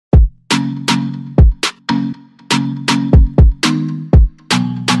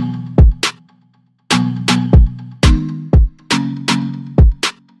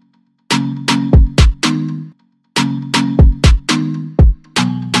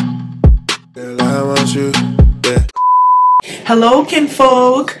I want you, yeah. Hello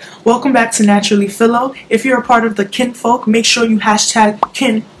kinfolk, welcome back to NaturallyPhilo. If you're a part of the kinfolk, make sure you hashtag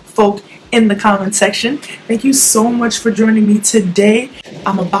kinfolk in the comment section. Thank you so much for joining me today.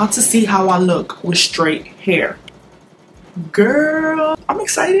 I'm about to see how I look with straight hair. Girl, I'm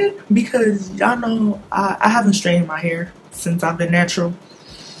excited because y'all know I haven't straightened my hair since I've been natural.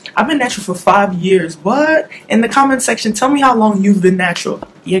 I've been natural for 5 years. What? In the comment section, tell me how long you've been natural.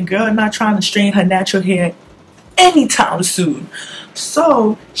 Your girl not trying to straighten her natural hair anytime soon.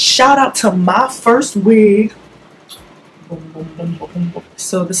 So, shout out to MyFirstWig.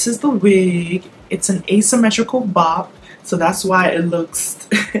 So this is the wig. It's an asymmetrical bob, so that's why it looks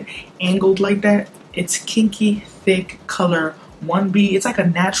angled like that. It's Kinky thick color 1B. It's like a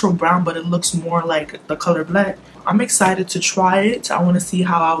natural brown, but it looks more like the color black. I'm excited to try it. I want to see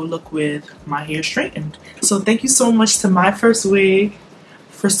how I would look with my hair straightened. So thank you so much to MyFirstWig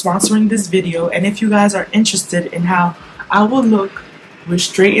for sponsoring this video. And if you guys are interested in how I will look with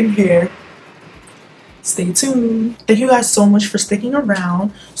straightened hair, stay tuned. Thank you guys so much for sticking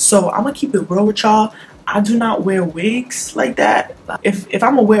around. So I'm gonna keep it real with y'all. I do not wear wigs like that. If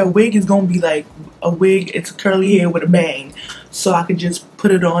I'm gonna wear a wig, it's gonna be like a wig. It's curly hair with a bang, so I could just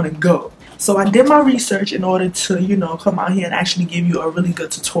put it on and go. So I did my research in order to, you know, come out here and actually give you a really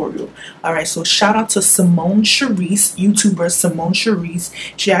good tutorial. Alright, so shout out to Simone Charisse, YouTuber Simone Charisse.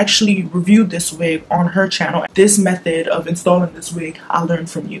 She actually reviewed this wig on her channel. This method of installing this wig, I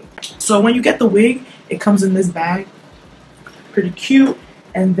learned from you. So when you get the wig, it comes in this bag. Pretty cute.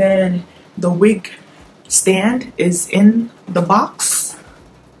 And then the wig stand is in the box.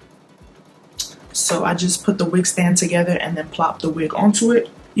 So I just put the wig stand together and then plop the wig onto it.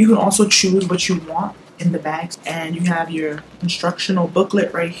 You can also choose what you want in the bags, and you have your instructional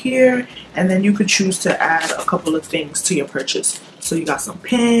booklet right here, and then you could choose to add a couple of things to your purchase. So you got some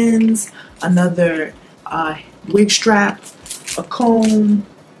pins, another wig strap, a comb,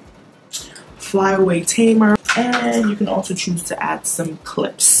 flyaway tamer, and you can also choose to add some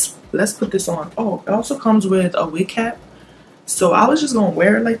clips. Let's put this on. Oh, it also comes with a wig cap. So I was just gonna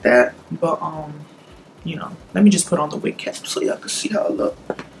wear it like that, but you know, let me just put on the wig cap so y'all can see how it look.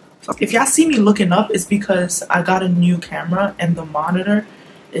 So if y'all see me looking up, it's because I got a new camera and the monitor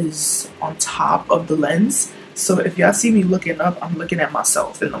is on top of the lens. So if y'all see me looking up, I'm looking at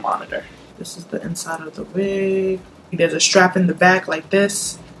myself in the monitor. This is the inside of the wig. There's a strap in the back like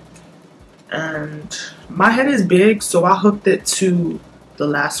this. And my head is big, so I hooked it to the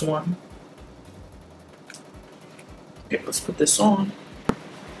last one. Okay, let's put this on.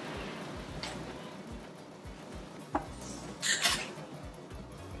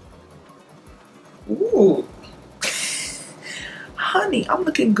 Ooh, honey, I'm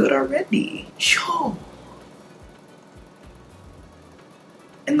looking good already. Yo,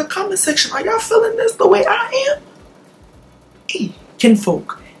 in the comment section, are y'all feeling this the way I am? Hey,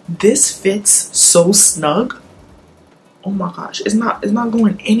 kinfolk, this fits so snug. Oh my gosh, it's not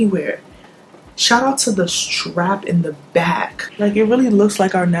going anywhere. Shout out to the strap in the back. Like, it really looks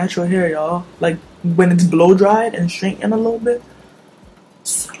like our natural hair, y'all. Like when it's blow dried and straightened a little bit.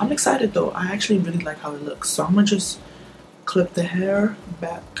 I'm excited though. I actually really like how it looks. So I'm gonna just clip the hair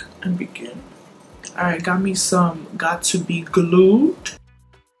back and begin. Alright, got me some Got To Be Glued.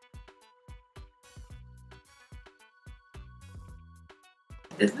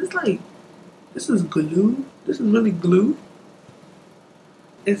 Is this like, this is glue? This is really glue?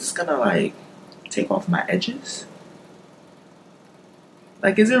 Is this gonna like take off my edges?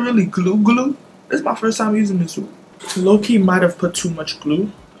 Like, is it really glue? This is my first time using this one. Low-key might have put too much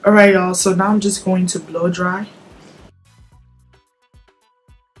glue. Alright y'all, so now I'm just going to blow dry.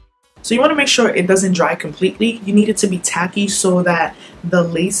 So you want to make sure it doesn't dry completely. You need it to be tacky so that the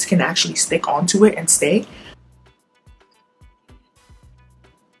lace can actually stick onto it and stay.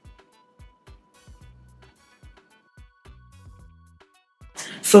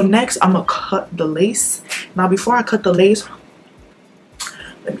 So next I'm gonna cut the lace. Now before I cut the lace,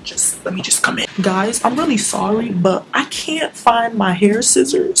 let me just come in. Guys, I'm really sorry, but I can't find my hair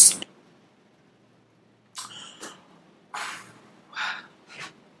scissors.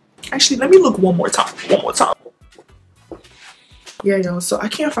 Actually, let me look one more time. Yeah, y'all, so I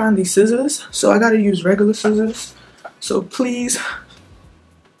can't find these scissors, so I gotta use regular scissors. So please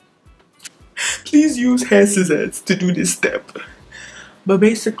use hair scissors to do this step. But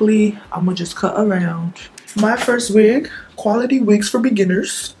basically, I'm gonna just cut around. MyFirstWig, quality wigs for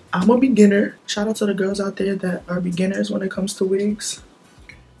beginners. I'm a beginner. Shout out to the girls out there that are beginners when it comes to wigs.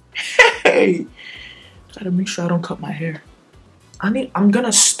 Hey, gotta make sure I don't cut my hair. I'm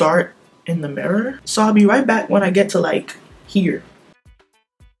gonna start in the mirror, so I'll be right back when I get to like here.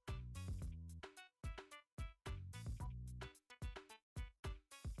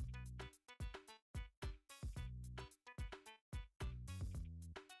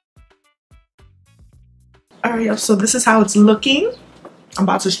 Alright, so this is how it's looking. I'm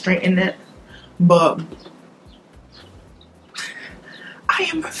about to straighten it, but I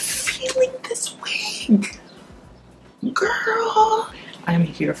am feeling this wig, girl. I am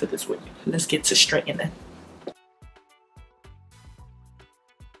here for this wig. Let's get to straightening.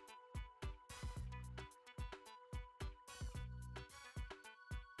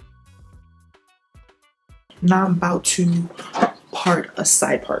 Now I'm about to part a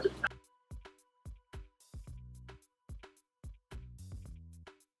side part.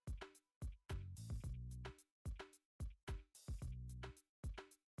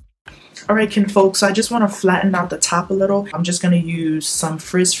 Alright, kinfolk, so I just want to flatten out the top a little. I'm just going to use some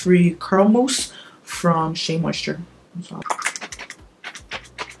frizz-free curl mousse from Shea Moisture.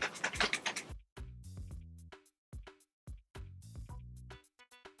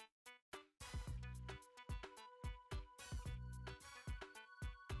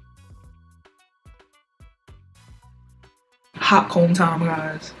 Hot comb time,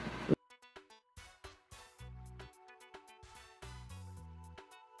 guys.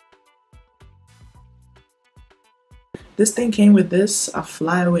 This thing came with this, a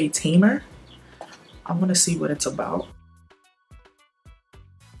flyaway tamer. I want to see what it's about.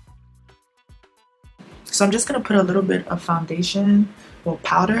 So I'm just going to put a little bit of foundation or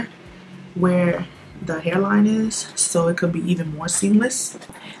powder where the hairline is so it could be even more seamless.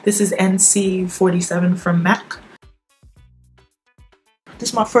 This is NC47 from MAC. This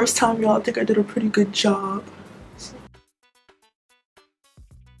is my first time, y'all. I think I did a pretty good job.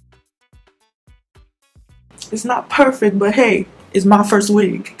 It's not perfect, but hey, it's my first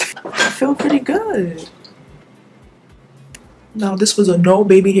wig. I feel pretty good. Now, this was a no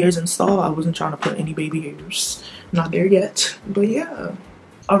baby hairs install. I wasn't trying to put any baby hairs. Not there yet, but yeah.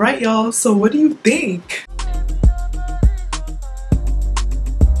 All right, y'all. So what do you think?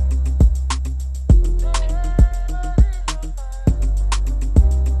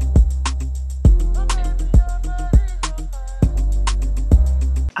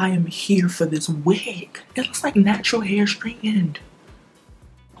 I am here for this wig. It looks like natural hair straightened.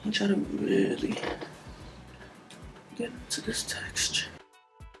 I'm gonna try to really get into this texture.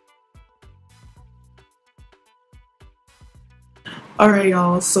 Alright,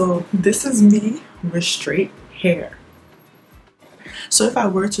 y'all, so this is me with straight hair. So if I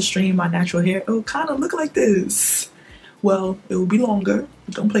were to straighten my natural hair, it would kind of look like this. Well, it will be longer.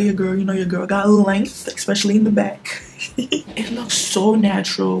 Don't play your girl. You know your girl got length, especially in the back. It looks so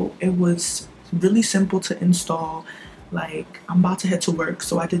natural. It was really simple to install. Like, I'm about to head to work,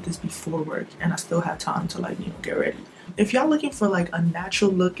 so I did this before work, and I still have time to, like, you know, get ready. If y'all looking for like a natural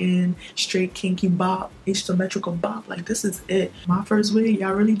looking, straight kinky bop, asymmetrical bop, like this is it. My first wig,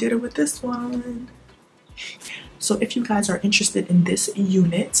 y'all really did it with this one. So if you guys are interested in this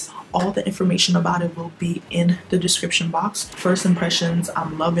unit, all the information about it will be in the description box. First impressions,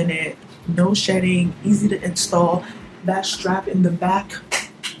 I'm loving it. No shedding, easy to install. That strap in the back,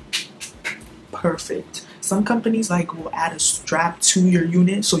 perfect. Some companies like will add a strap to your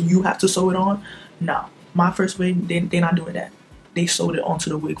unit so you have to sew it on. No, my first wig, they're not doing that. They sewed it onto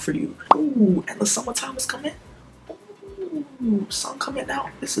the wig for you. Ooh, and the summertime is coming. Ooh, sun coming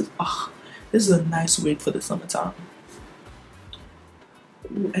out. This is a nice wig for the summertime.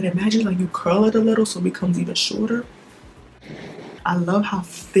 Ooh, and imagine like you curl it a little so it becomes even shorter. I love how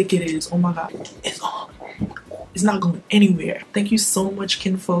thick it is. Oh my god, it's on. It's not going anywhere. Thank you so much,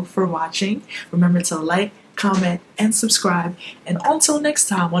 kinfolk, for watching. Remember to like, comment, and subscribe. And until next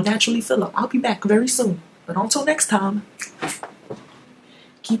time on NaturallyPhilo, I'll be back very soon. But until next time,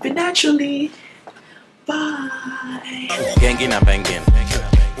 keep it naturally. Bye. Genging and banging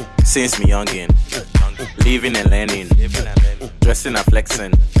since me youngin', living and learning, dressing and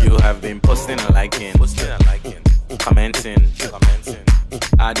flexing. You have been posting and liking, commenting.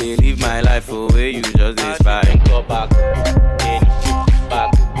 I did live my life away, you just inspiring. Go back,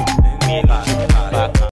 back,